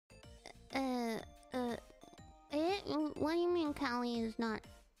What do you mean Calli is not?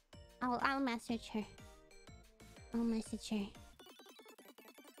 I'll message her. I'll message her.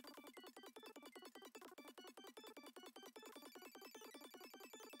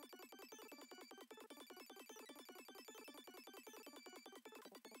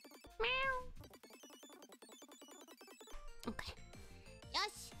 Okay.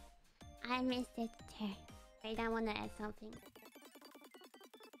 Yes! I missed it. Wait, I wanna add something.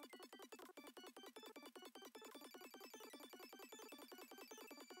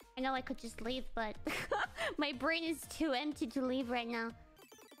 I know I could just leave, but my brain is too empty to leave right now.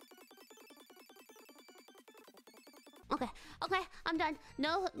 Okay, I'm done.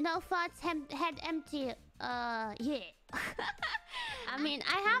 No thoughts, head empty. Yeah. I mean,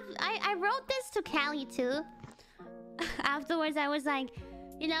 I wrote this to Calli too. Afterwards, I was like,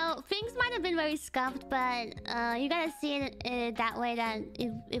 you know, things might have been very scuffed, but you gotta see it that way. That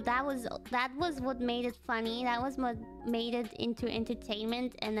if that was what made it funny, that was what made it into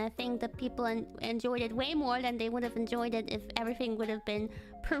entertainment, and I think that people enjoyed it way more than they would have enjoyed it if everything would have been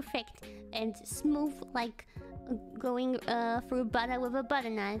perfect and smooth, like going through butter with a butter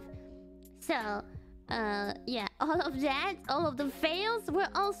knife. So, yeah, all of that, all of the fails were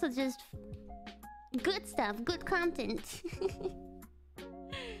also just good stuff, good content.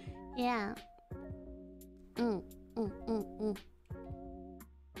 Yeah.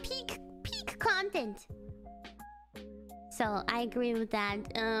 Peak content. So I agree with that.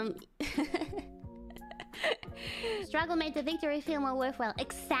 Struggle made the victory feel more worthwhile.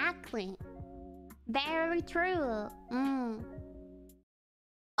 Exactly. Very true.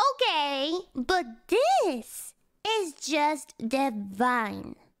 Okay, but this is just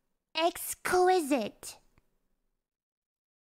divine. Exquisite.